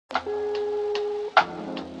Hey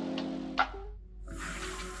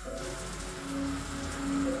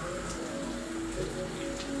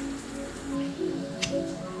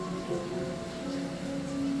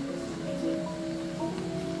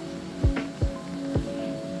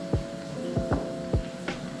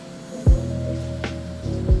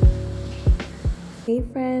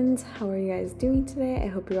friends, how are you guys doing today? I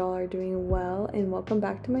hope you all are doing well, and welcome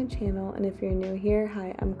back to my channel. And if you're new here,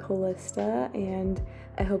 hi, I'm Calista and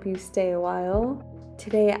I hope you stay a while.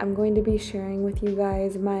 Today I'm going to be sharing with you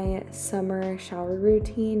guys my summer shower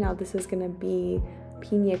routine. Now this is going to be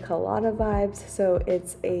Pina Colada vibes, so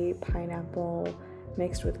it's a pineapple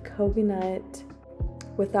mixed with coconut.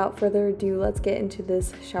 Without further ado, let's get into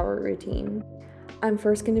this shower routine. I'm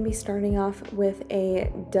first going to be starting off with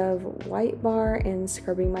a Dove white bar and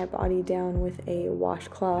scrubbing my body down with a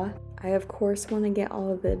washcloth. I of course want to get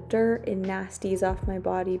all of the dirt and nasties off my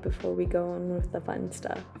body before we go on with the fun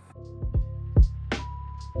stuff.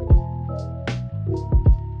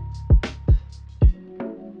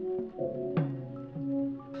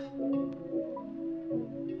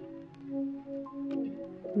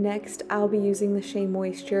 Next, I'll be using the Shea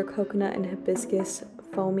Moisture Coconut and Hibiscus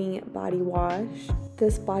Foamy Body Wash.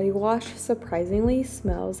 This body wash surprisingly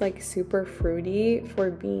smells like super fruity for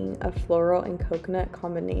being a floral and coconut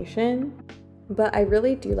combination. But I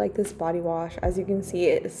really do like this body wash. As you can see,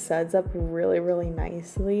 it suds up really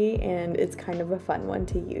nicely and it's kind of a fun one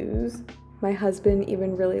to use. My husband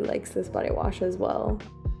even really likes this body wash as well.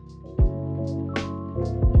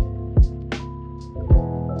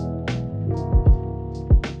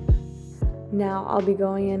 Now I'll be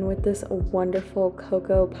going in with this wonderful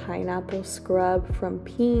cocoa pineapple scrub from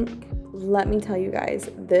Pink. Let me tell you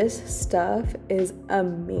guys, this stuff is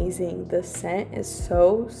amazing. The scent is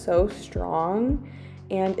so strong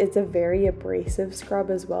and it's a very abrasive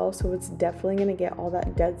scrub as well, so it's definitely gonna get all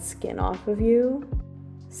that dead skin off of you.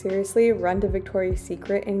 Seriously, run to Victoria's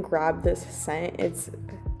Secret and grab this scent. It's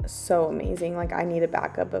so amazing. Like, I need a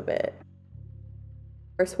backup of it.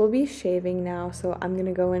 First, we'll be shaving now, so I'm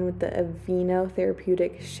gonna go in with the Aveeno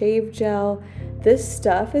Therapeutic Shave Gel. This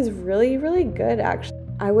stuff is really good, actually.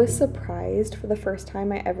 I was surprised for the first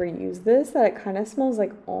time I ever used this that it kind of smells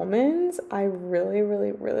like almonds. I really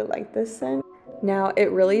like this scent. Now,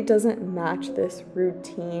 it really doesn't match this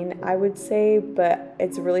routine, I would say, but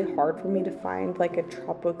it's really hard for me to find like a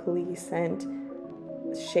tropically scent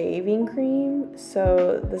shaving cream,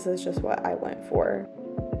 so this is just what I went for.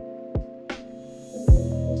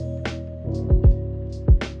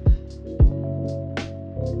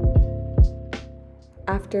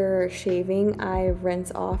 After shaving, I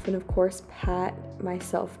rinse off and of course pat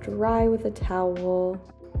myself dry with a towel.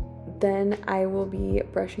 Then I will be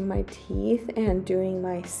brushing my teeth and doing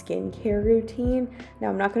my skincare routine. Now,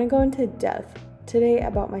 I'm not going to go into depth today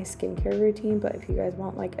about my skincare routine, but if you guys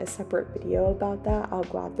want like a separate video about that, I'll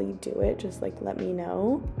gladly do it. Just like let me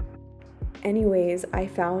know. Anyways, I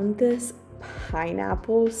found this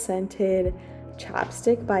pineapple scented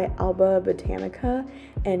chapstick by Alba Botanica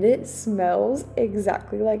and it smells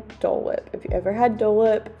exactly like Dole Whip. If you ever had Dole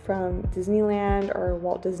Whip from Disneyland or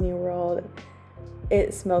Walt Disney World,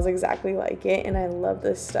 it smells exactly like it, and I love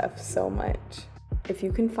this stuff so much. If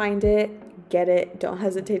you can find it, get it. Don't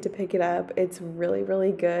hesitate to pick it up. It's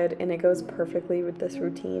really good and it goes perfectly with this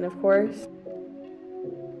routine, of course.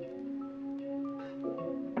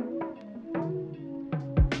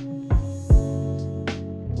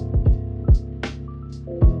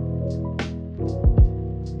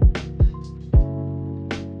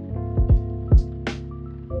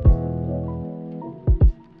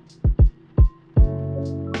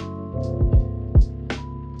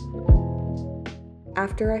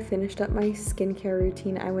 After I finished up my skincare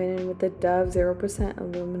routine, I went in with the Dove 0%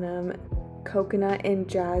 Aluminum Coconut and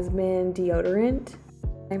Jasmine Deodorant.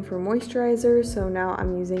 Time for moisturizer, so now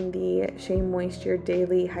I'm using the Shea Moisture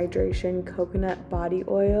Daily Hydration Coconut Body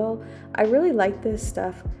Oil. I really like this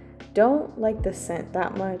stuff. Don't like the scent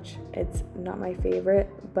that much. It's not my favorite,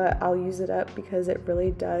 but I'll use it up because it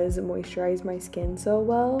really does moisturize my skin so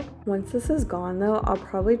well. Once this is gone though, I'll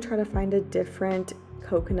probably try to find a different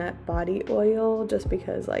coconut body oil just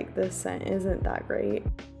because like this scent isn't that great.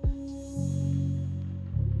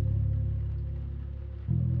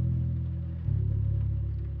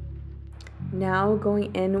 Now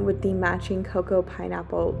going in with the matching cocoa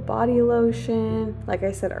pineapple body lotion. Like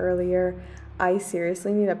I said earlier, I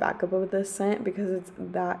seriously need a backup of this scent because it's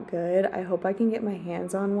that good. I hope I can get my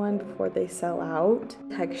hands on one before they sell out.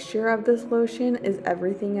 Texture of this lotion is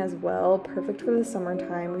everything as well. Perfect for the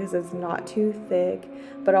summertime because it's not too thick,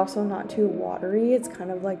 but also not too watery. It's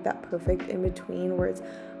kind of like that perfect in between where it's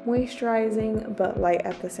moisturizing but light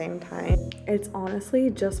at the same time. It's honestly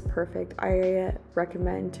just perfect. I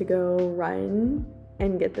recommend to go run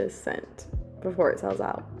and get this scent before it sells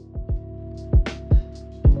out.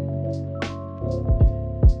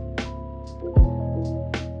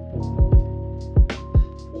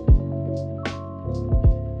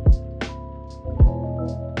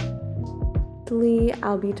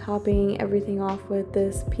 I'll be topping everything off with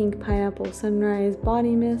this pink pineapple sunrise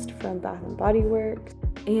body mist from Bath & Body Works.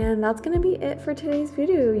 And that's gonna be it for today's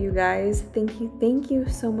video, you guys. Thank you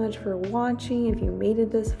so much for watching. If you made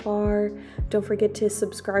it this far, don't forget to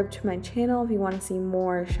subscribe to my channel if you want to see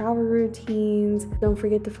more shower routines. Don't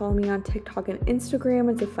forget to follow me on TikTok and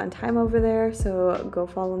Instagram. It's a fun time over there, so go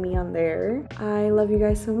follow me on there. I love you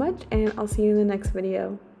guys so much, and I'll see you in the next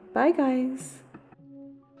video. Bye, guys.